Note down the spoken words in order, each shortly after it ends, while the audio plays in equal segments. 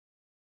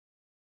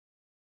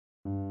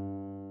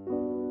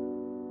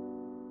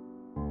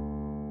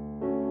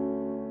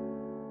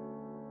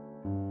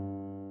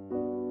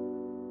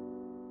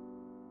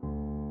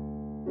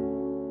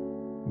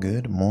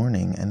Good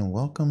morning and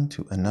welcome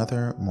to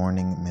another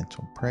morning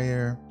mental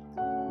prayer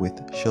with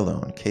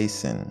Shalom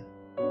Kaysen.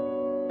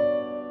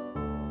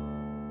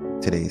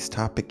 Today's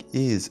topic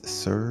is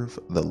Serve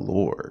the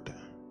Lord.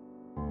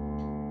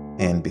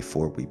 And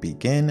before we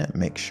begin,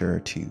 make sure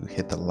to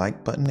hit the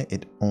like button.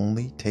 It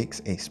only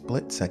takes a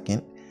split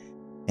second.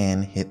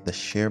 And hit the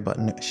share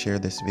button. Share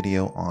this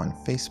video on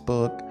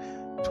Facebook,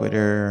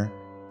 Twitter,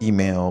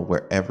 email,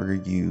 wherever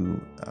you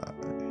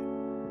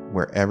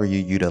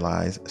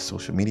utilize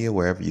social media,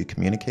 wherever you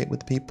communicate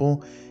with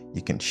people.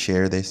 You can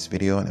share this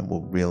video and it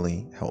will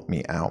really help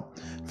me out.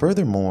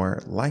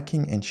 Furthermore,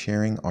 liking and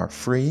sharing are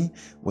free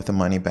with a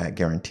money back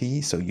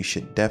guarantee, so you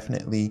should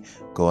definitely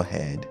go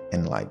ahead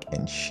and like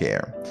and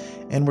share.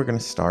 And we're going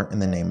to start in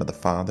the name of the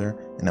Father,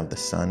 and of the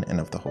Son, and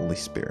of the Holy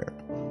Spirit.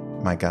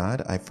 My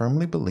God, I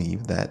firmly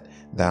believe that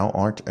Thou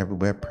art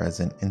everywhere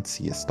present and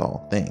seest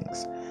all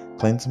things.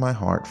 Cleanse my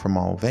heart from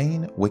all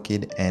vain,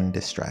 wicked, and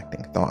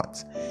distracting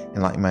thoughts.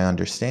 Enlighten my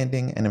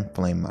understanding and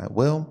inflame my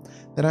will,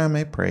 that I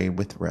may pray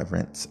with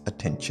reverence,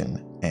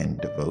 attention, and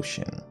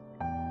devotion.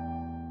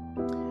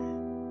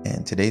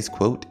 And today's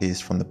quote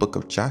is from the book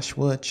of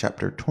Joshua,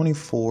 chapter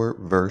 24,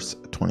 verse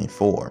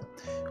 24.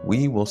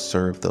 We will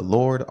serve the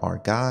Lord our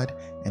God,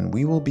 and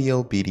we will be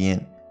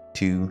obedient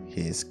to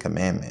his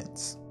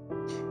commandments.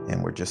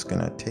 And we're just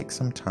going to take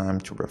some time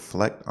to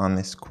reflect on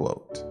this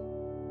quote.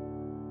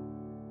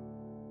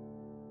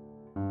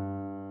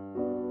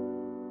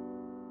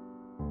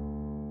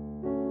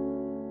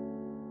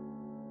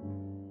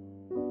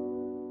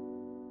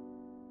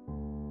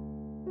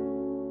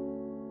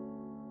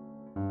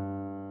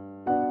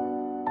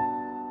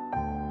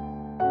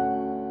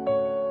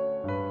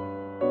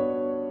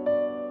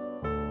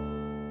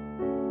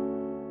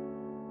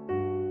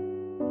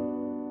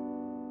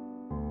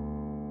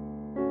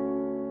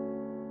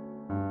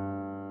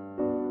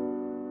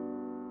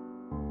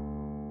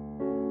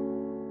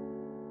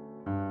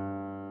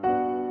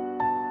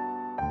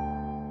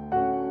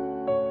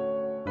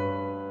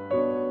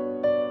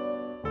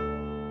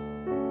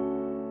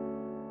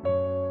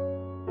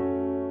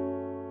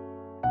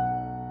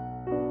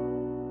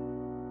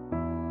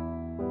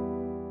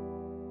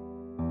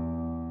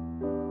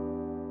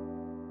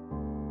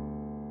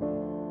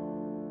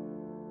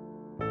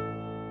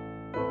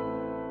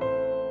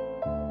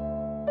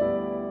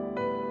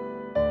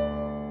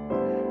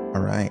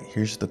 All right,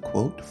 here's the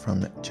quote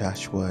from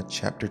Joshua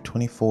chapter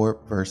 24,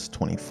 verse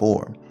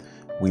 24.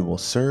 We will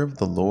serve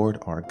the Lord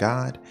our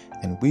God,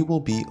 and we will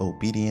be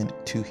obedient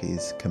to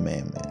his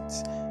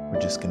commandments.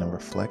 We're just going to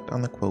reflect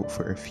on the quote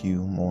for a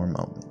few more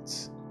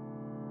moments.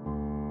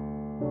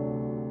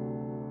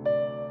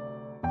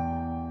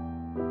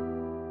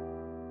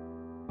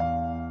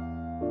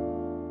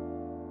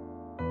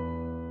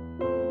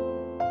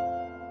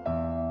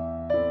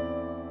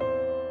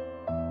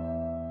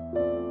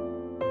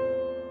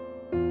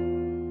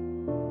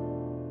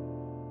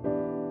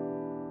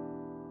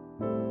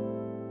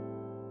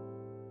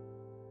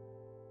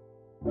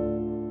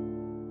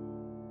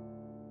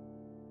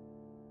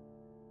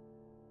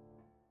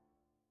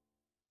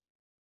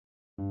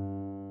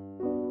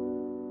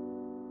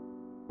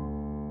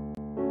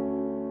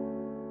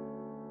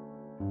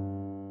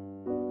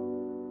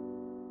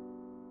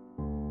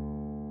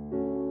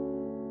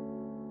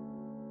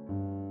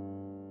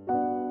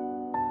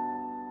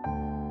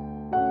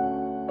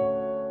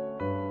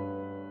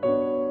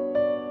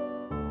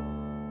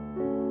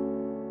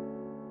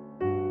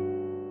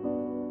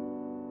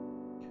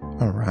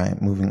 All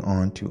right, moving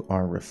on to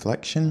our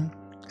reflection.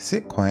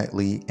 Sit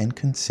quietly and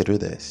consider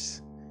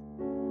this.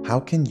 How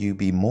can you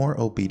be more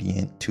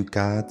obedient to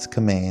God's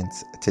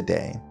commands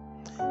today?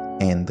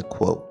 And the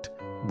quote,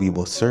 we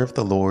will serve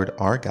the Lord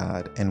our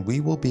God, and we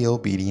will be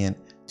obedient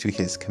to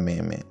his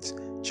commandments.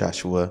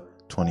 Joshua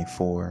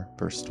 24,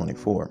 verse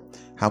 24.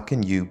 How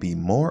can you be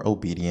more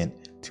obedient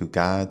to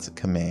God's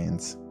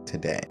commands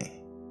today?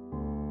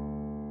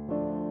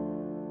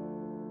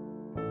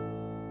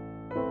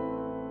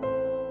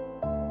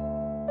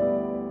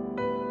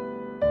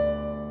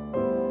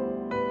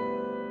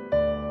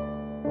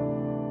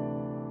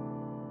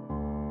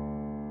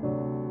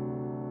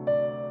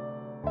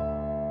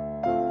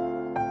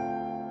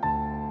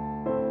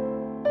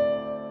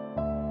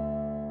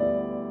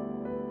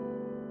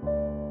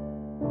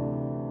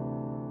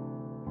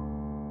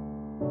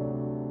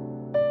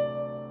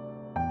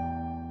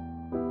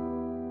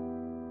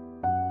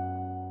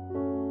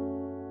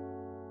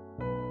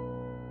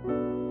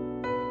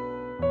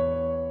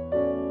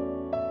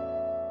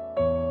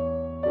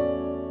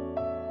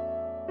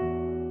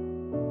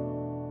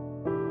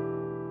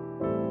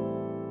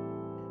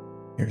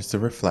 Here's the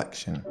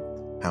reflection.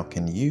 How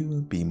can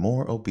you be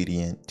more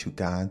obedient to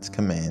God's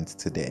commands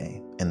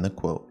today? And the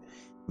quote,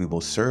 we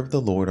will serve the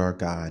Lord our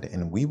God,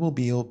 and we will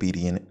be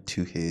obedient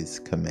to his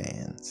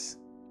commands.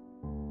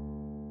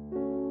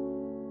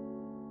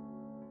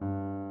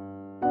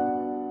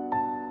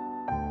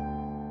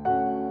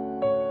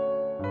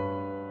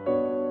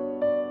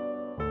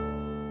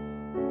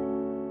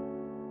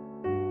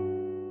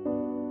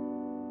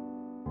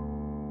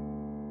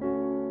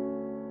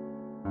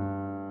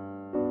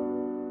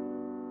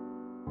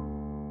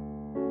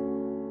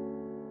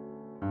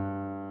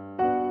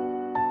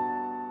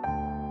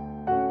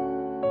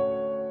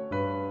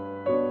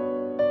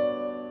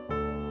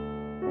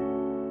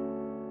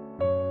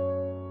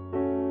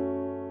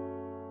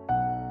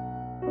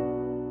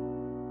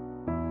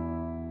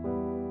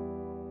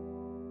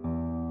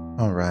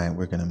 All right,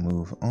 we're going to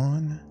move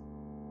on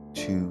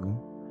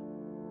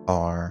to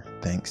our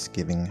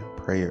Thanksgiving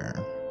prayer.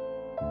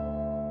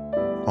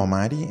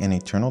 Almighty and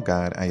eternal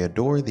God, I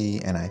adore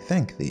thee and I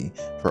thank thee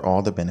for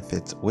all the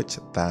benefits which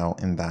thou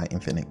in thy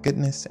infinite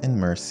goodness and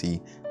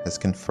mercy has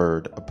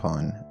conferred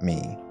upon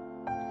me.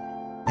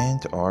 And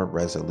our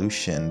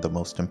resolution, the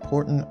most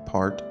important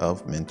part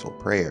of mental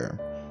prayer.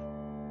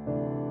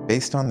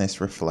 Based on this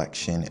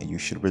reflection, you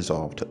should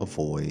resolve to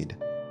avoid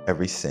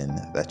every sin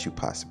that you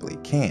possibly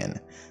can.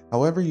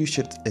 However, you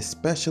should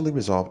especially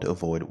resolve to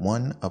avoid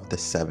one of the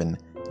 7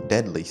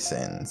 deadly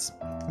sins.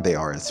 They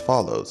are as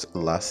follows: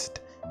 lust,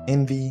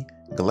 envy,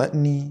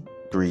 gluttony,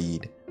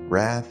 greed,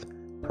 wrath,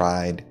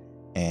 pride,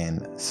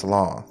 and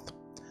sloth.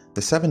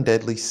 The 7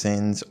 deadly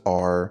sins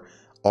are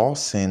all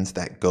sins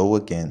that go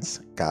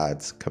against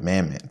God's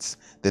commandments.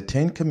 The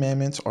 10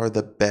 commandments are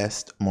the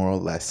best moral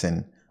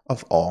lesson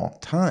of all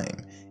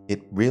time.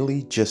 It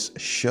really just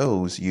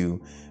shows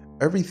you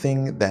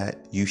everything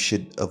that you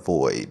should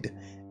avoid.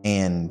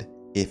 And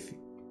if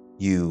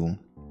you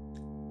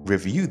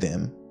review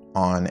them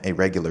on a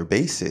regular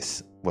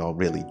basis, well,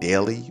 really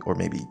daily or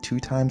maybe 2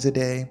 times a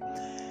day,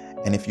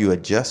 and if you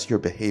adjust your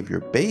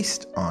behavior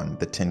based on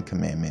the 10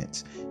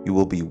 commandments, you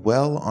will be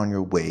well on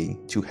your way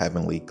to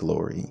heavenly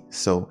glory.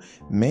 So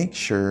make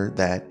sure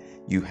that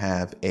you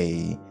have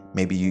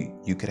maybe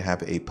you could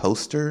have a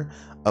poster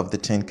of the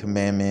 10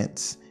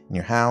 commandments in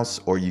your house,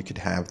 or you could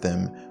have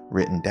them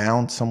written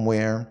down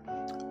somewhere,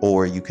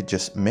 or you could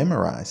just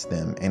memorize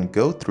them and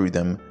go through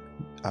them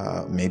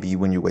maybe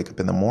when you wake up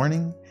in the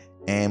morning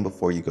and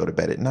before you go to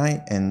bed at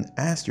night, and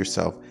ask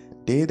yourself,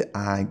 did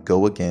I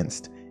go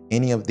against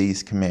any of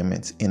these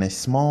commandments in a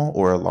small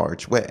or a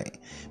large way?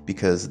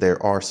 Because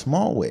there are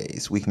small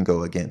ways we can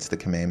go against the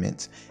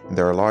commandments, and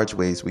there are large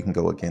ways we can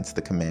go against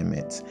the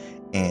commandments,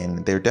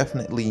 and they're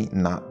definitely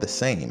not the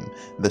same.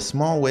 The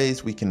small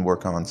ways we can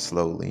work on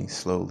slowly,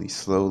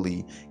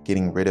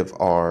 getting rid of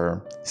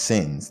our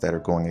sins that are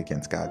going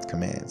against God's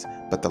commands.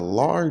 But the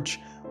large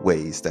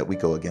ways that we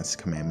go against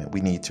the commandment, we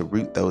need to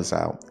root those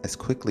out as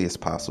quickly as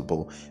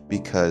possible,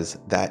 because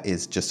that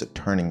is just a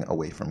turning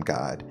away from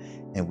God,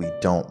 and we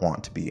don't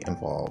want to be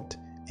involved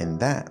in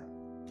that.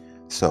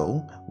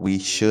 So we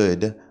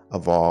should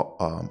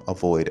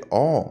avoid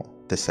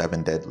all the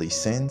 7 deadly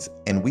sins,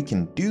 and we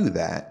can do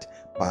that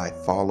by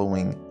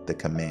following the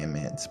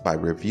commandments, by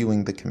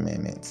reviewing the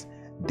commandments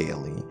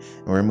daily.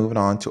 And we're moving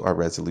on to our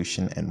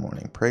resolution and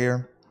morning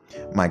prayer.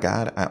 My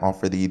God, I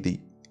offer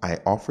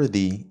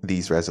thee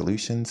these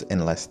resolutions,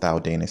 unless thou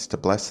deignest to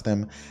bless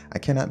them, I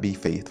cannot be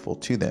faithful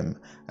to them.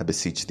 I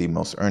beseech thee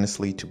most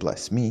earnestly to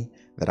bless me,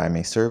 that I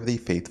may serve thee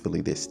faithfully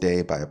this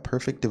day by a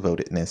perfect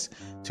devotedness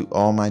to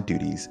all my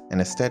duties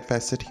and a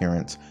steadfast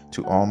adherence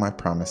to all my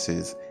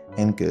promises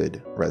and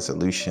good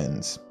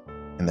resolutions.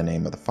 In the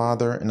name of the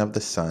Father, and of the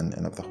Son,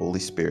 and of the Holy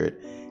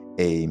Spirit.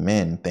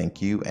 Amen.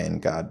 Thank you,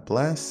 and God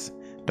bless.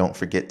 Don't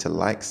forget to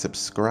like,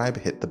 subscribe,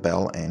 hit the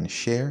bell, and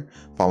share.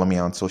 Follow me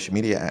on social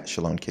media at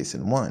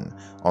ShalomKaysen1.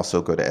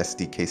 Also go to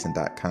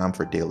sdkaysen.com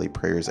for daily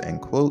prayers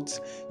and quotes.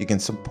 You can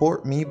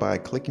support me by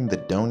clicking the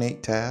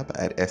donate tab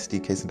at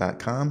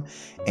sdkaysen.com,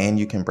 and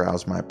you can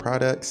browse my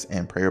products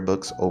and prayer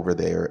books over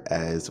there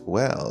as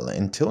well.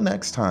 Until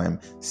next time,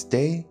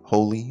 stay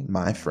holy,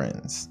 my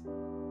friends.